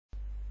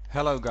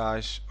Hello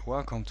guys,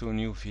 welcome to a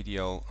new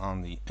video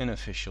on the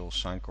unofficial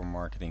Sitecore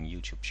Marketing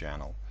YouTube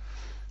channel.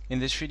 In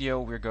this video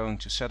we're going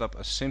to set up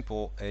a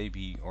simple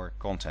A/B or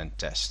content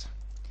test.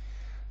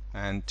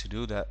 And to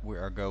do that we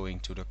are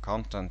going to the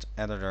content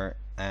editor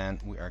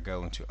and we are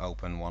going to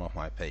open one of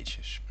my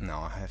pages.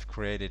 Now I have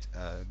created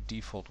a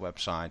default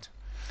website,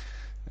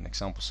 an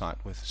example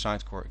site with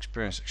Sitecore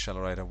Experience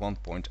Accelerator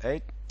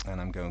 1.8, and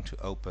I'm going to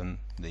open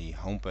the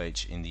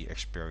homepage in the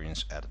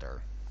Experience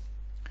editor.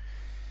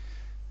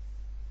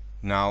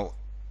 Now,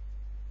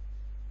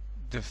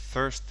 the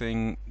first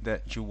thing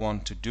that you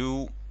want to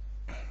do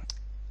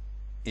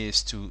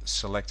is to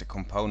select a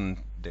component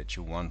that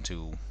you want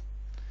to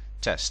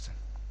test.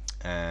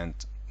 And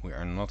we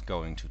are not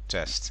going to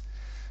test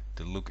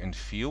the look and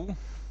feel,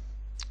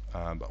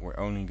 but we're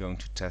only going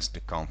to test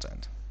the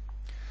content.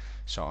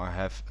 So I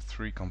have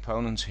 3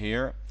 components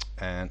here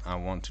and I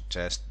want to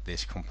test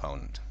this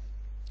component.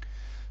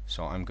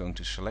 So I'm going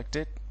to select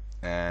it,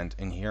 and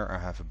in here I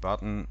have a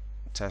button,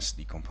 test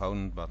the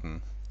component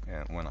button,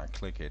 and when I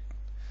click it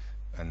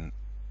a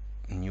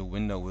new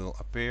window will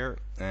appear,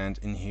 and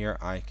in here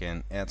I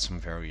can add some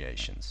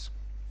variations.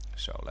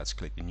 So let's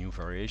click the new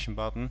variation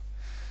button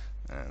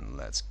and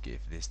let's give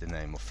this the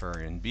name of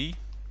variant B,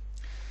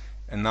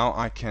 and now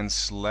I can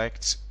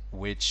select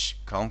which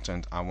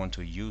content I want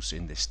to use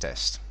in this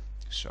test.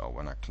 So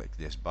when I click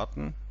this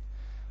button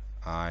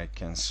I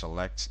can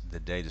select the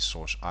data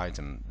source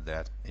item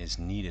that is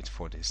needed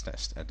for this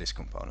test at this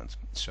component.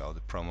 So the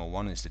promo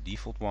 1 is the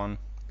default one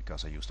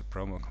because I use the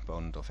promo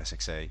component of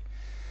SXA,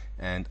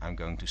 and I'm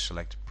going to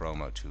select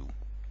promo 2.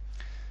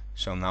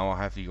 So now I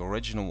have the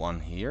original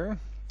one here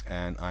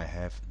and I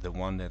have the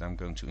one that I'm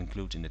going to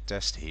include in the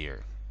test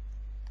here.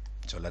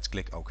 So let's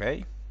click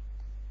OK,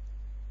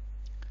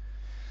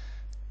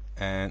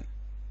 and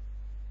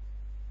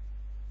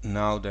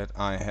now that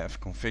I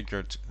have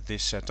configured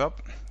this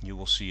setup, you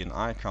will see an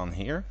icon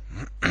here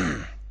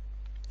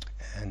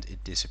and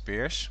it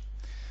disappears,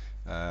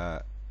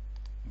 but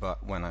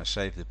when I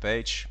save the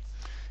page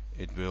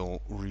it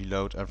will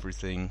reload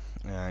everything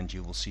and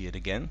you will see it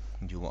again.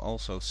 You will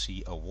also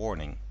see a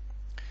warning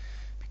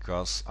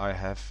because I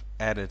have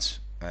added,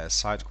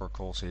 Sitecore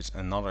calls it,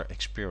 another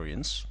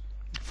experience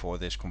for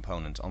this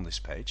component on this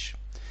page.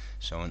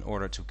 So in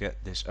order to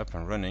get this up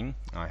and running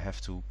I have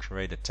to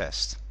create a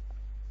test.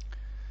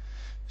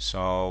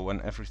 So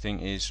when everything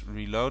is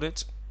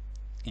reloaded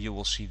you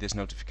will see this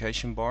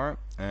notification bar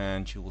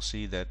and you will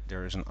see that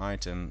there is an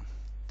item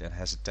that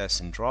has a test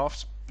in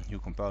draft. New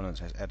component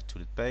has added to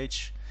the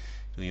page.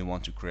 Do you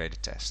want to create a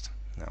test?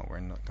 Now we're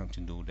not going to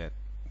do that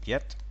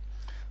yet.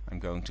 I'm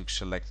going to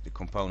select the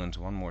component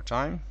one more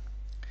time,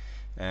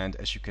 and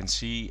as you can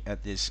see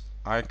at this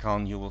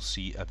icon you will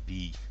see a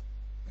B,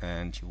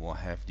 and you will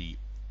have the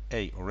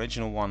A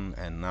original one,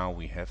 and now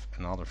we have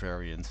another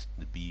variant,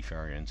 the B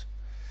variant.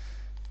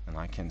 And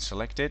I can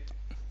select it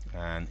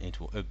and it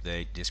will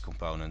update this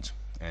component,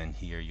 and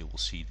here you will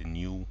see the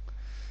new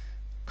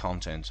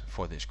content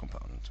for this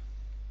component.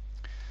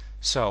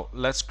 So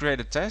let's create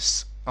a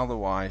test,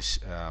 otherwise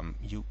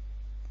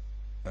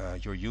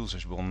your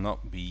users will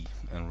not be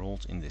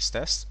enrolled in this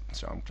test.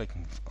 So I'm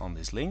clicking on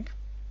this link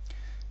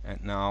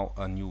and now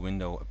a new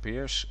window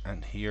appears,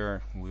 and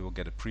here we will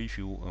get a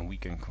preview and we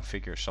can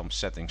configure some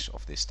settings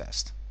of this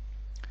test.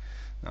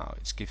 Now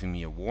it's giving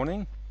me a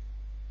warning.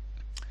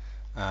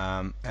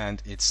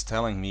 And it's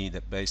telling me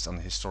that based on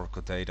the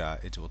historical data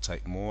it will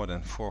take more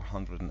than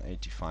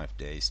 485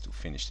 days to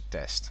finish the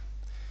test.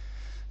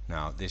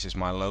 Now this is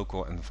my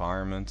local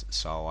environment,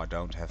 so I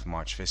don't have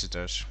much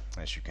visitors.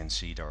 As you can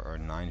see there are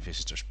 9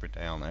 visitors per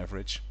day on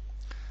average.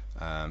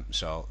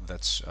 So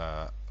that's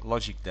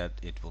logic that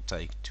it will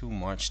take too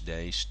much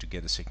days to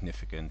get a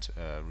significant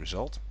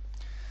result.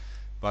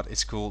 But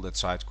it's cool that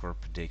Sitecore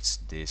predicts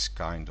this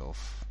kind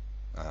of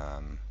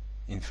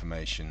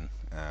information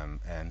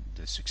and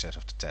the success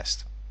of the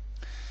test.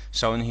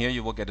 So in here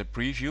you will get a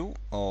preview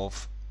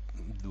of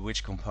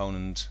which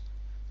component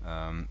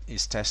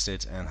is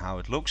tested and how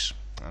it looks.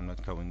 I'm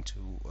not going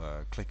to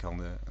click on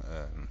the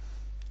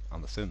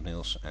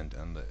thumbnails and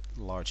on the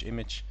large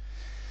image,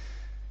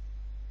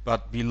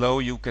 but below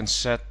you can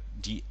set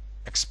the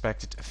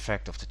expected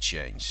effect of the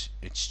change.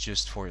 It's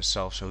just for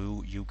yourself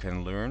so you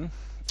can learn.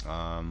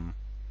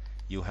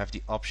 You have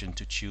the option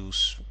to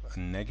choose a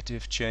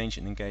negative change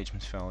in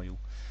engagement value,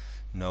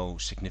 no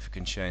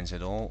significant change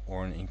at all,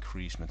 or an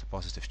increasement, a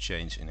positive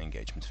change in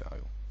engagement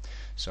value.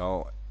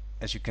 So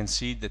as you can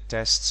see the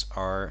tests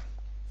are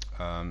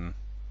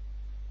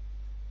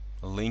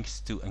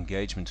linked to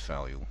engagement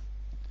value,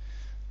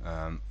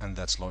 and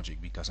that's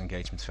logic because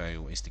engagement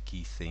value is the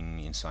key thing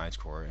in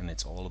Sitecore, and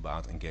it's all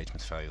about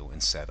engagement value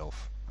instead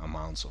of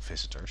amounts of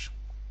visitors.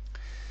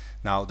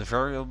 Now the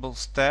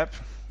variables tab,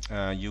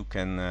 you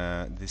can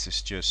this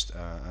is just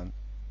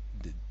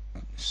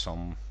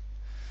some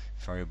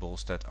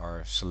variables that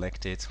are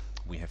selected.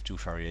 We have 2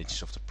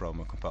 variations of the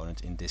promo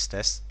component in this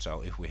test,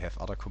 so if we have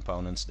other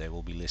components they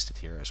will be listed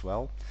here as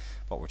well,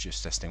 but we're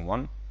just testing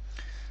one.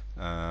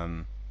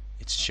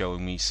 It's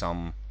showing me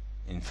some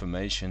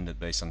information that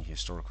based on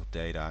historical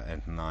data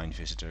and 9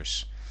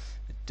 visitors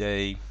a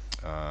day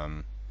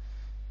and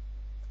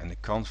a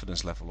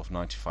confidence level of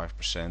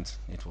 95%,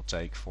 it will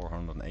take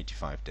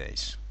 485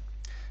 days,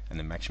 and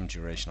the maximum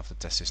duration of the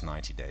test is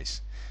 90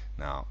 days.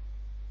 Now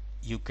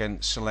you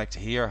can select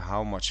here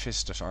how much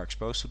visitors are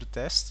exposed to the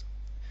test.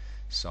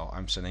 So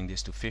I'm setting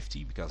this to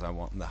 50 because I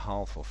want the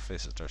half of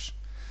visitors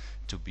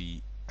to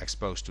be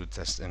exposed to the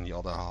test and the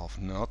other half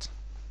not.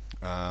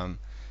 And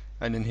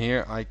in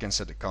here I can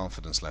set the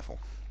confidence level.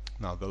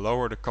 Now the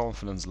lower the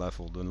confidence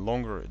level, the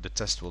longer the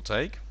test will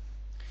take.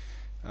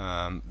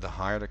 The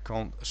higher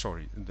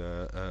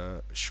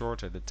the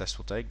shorter the test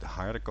will take, the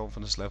higher the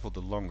confidence level, the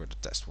longer the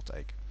test will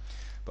take.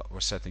 But we're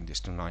setting this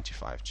to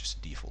 95,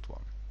 just the default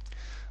one.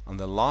 On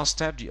the last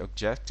tab, the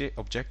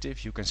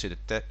objective, you can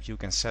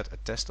set a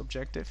test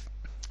objective.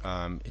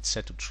 It's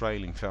set to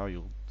trailing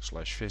value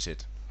 /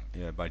 visit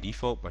by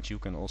default, but you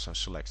can also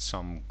select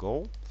some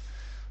goal.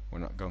 We're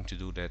not going to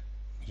do that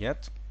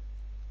yet.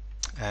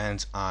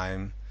 And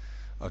I'm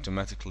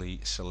automatically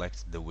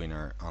select the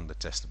winner on the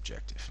test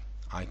objective.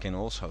 I can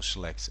also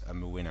select a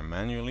winner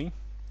manually,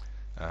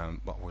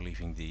 but we're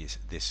leaving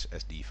this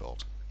as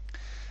default.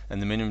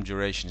 And the minimum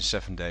duration is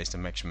 7 days, the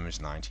maximum is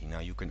 90. Now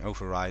you can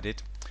override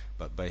it,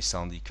 but based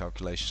on the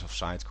calculations of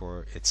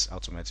Sitecore it's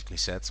automatically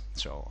set,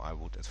 so I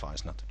would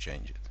advise not to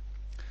change it.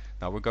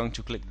 Now we're going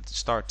to click the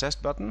Start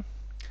Test button,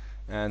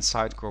 and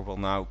Sitecore will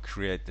now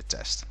create the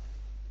test.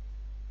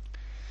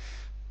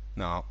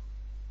 Now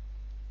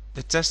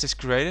the test is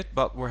created,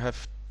 but we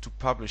have to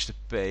publish the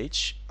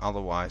page,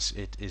 otherwise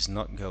it is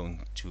not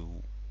going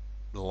to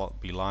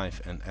be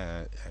live and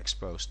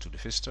exposed to the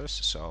visitors.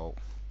 So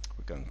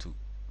we're going to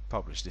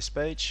publish this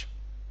page,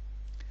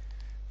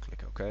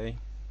 click OK,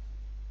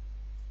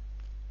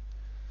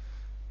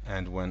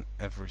 and when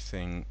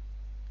everything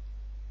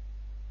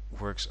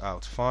works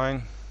out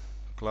fine,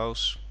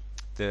 close.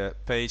 The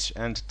page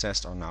and the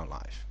test are now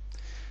live.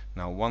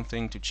 Now one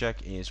thing to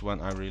check is when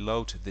I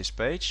reload this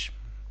page,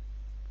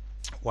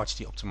 watch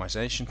the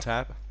optimization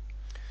tab,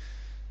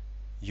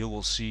 you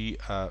will see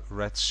a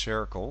red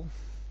circle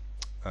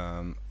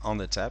on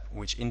the tab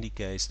which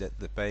indicates that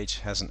the page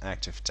has an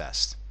active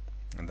test,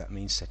 and that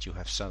means that you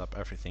have set up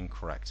everything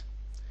correct.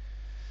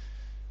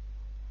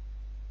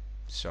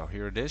 So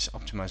here it is,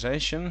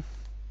 optimization.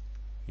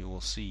 You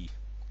will see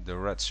the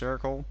red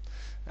circle,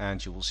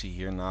 and you will see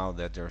here now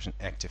that there's an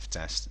active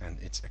test and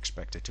it's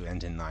expected to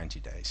end in 90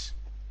 days.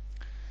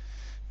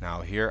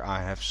 Now here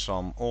I have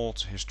some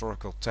old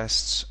historical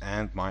tests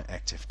and my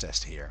active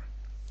test here.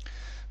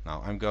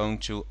 Now I'm going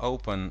to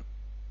open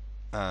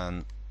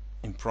an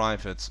in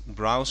private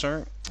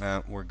browser.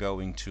 We're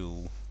going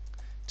to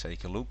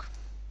take a look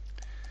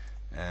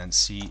and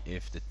see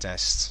if the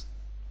test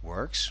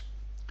works.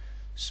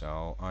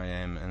 So I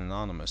am an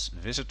anonymous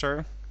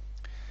visitor,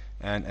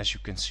 and as you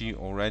can see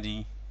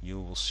already, you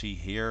will see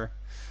here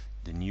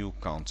the new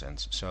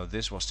content. So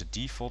this was the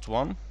default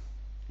one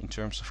in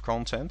terms of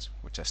content.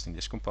 We're testing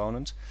this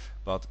component,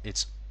 but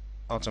it's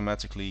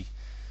automatically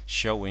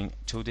showing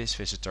to this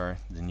visitor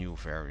the new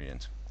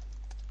variant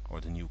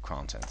or the new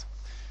content.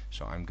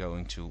 So I'm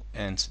going to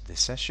end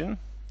this session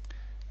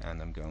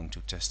and I'm going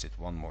to test it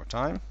one more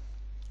time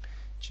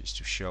just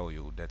to show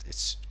you that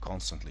it's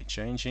constantly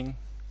changing.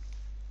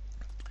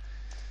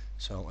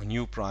 So a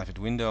new private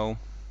window,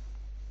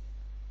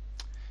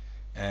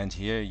 and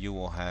here you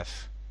will have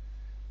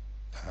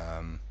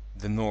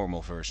the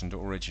normal version, the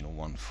original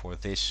one for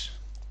this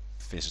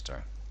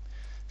visitor.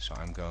 So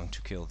I'm going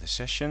to kill this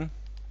session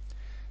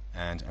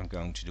and I'm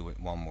going to do it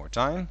one more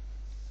time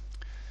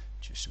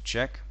just to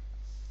check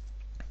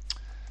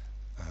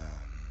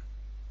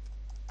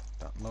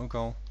that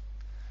logo.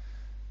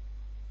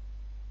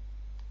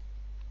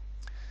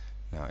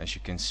 Now as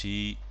you can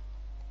see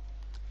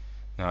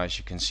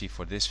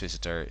for this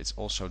visitor it's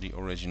also the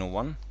original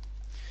one.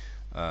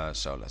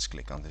 So let's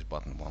click on this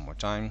button one more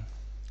time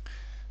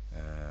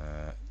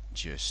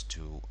just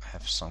to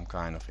have some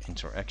kind of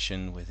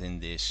interaction within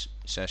this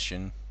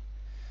session.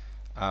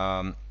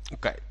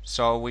 Okay,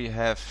 so we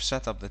have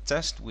set up the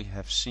test. We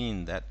have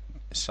seen that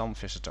some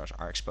visitors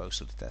are exposed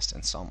to the test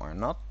and some are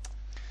not.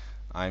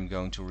 I'm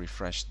going to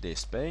refresh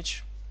this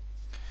page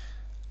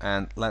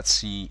and let's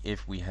see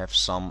if we have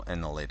some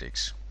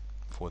analytics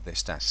for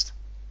this test.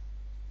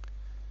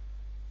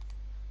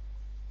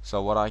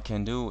 So what I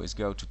can do is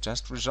go to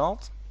test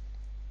result,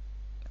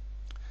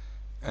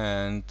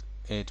 and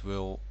it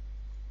will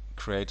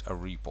create a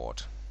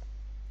report.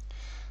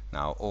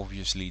 Now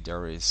obviously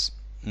there is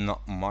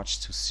not much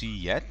to see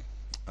yet.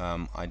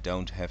 I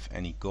don't have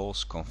any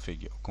goals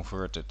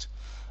converted.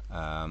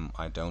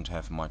 I don't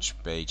have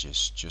much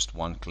pages, just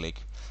one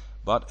click.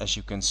 But as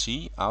you can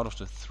see, out of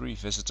the 3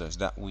 visitors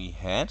that we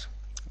had,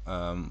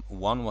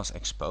 one was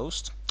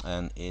exposed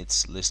and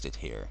it's listed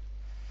here.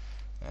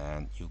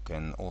 And you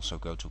can also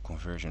go to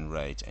conversion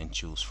rate and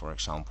choose, for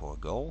example, a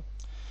goal.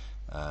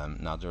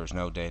 Now there is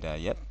no data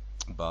yet,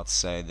 but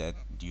say that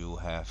you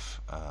have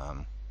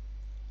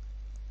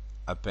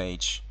a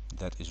page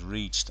that is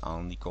reached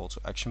on the call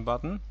to action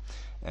button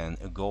and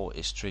a goal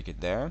is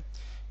triggered there.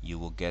 you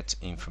will get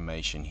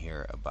information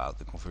here about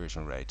the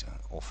conversion rate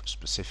of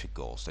specific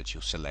goals that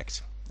you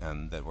select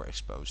and that were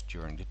exposed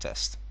during the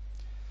test,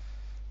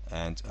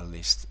 and a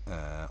list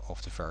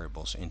of the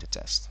variables in the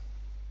test.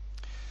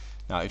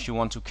 Now if you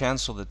want to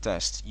cancel the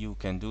test, you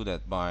can do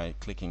that by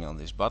clicking on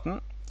this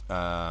button.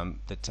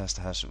 The test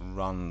has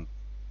run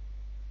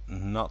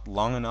not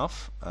long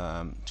enough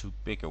to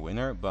pick a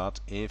winner, but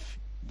if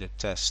the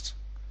test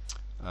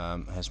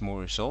has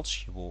more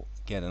results, you will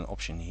get an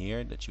option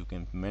here that you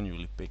can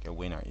manually pick a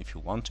winner if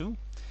you want to,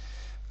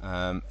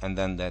 and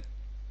then that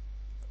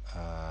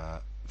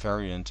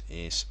variant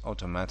is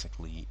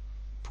automatically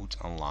put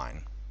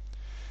online.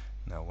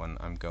 Now when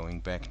I'm going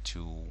back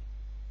to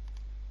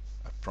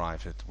a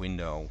private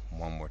window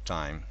one more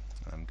time,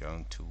 I'm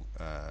going to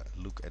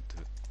look at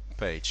the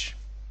page,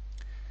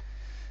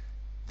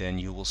 then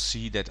you will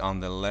see that on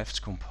the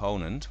left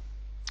component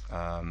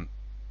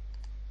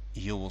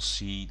you will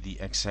see the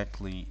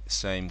exactly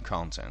same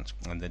content,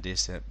 and that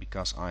is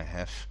because I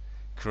have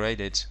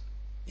created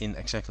in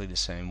exactly the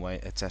same way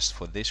a test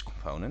for this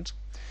component,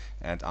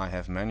 and I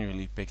have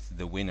manually picked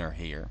the winner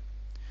here,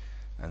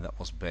 and that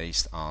was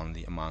based on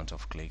the amount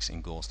of clicks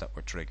in goals that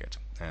were triggered.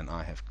 And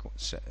I have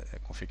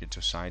configured to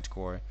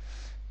Sitecore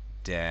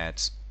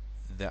that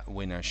that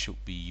winner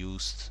should be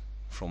used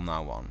from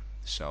now on,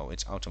 so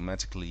it's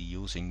automatically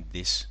using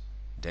this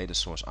data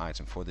source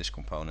item for this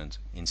component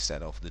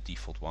instead of the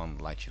default one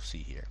like you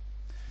see here.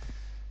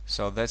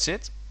 So that's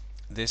it.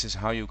 This is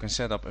how you can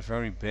set up a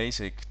very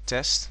basic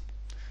test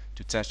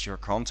to test your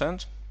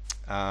content.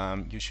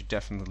 You should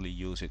definitely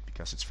use it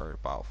because it's very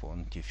powerful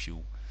and gives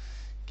you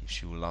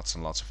lots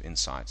and lots of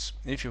insights.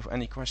 If you have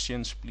any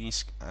questions,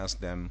 please ask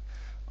them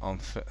on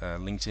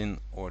LinkedIn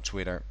or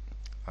Twitter.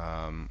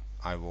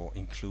 I will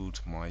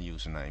include my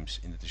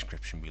usernames in the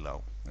description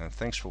below. And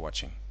thanks for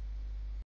watching.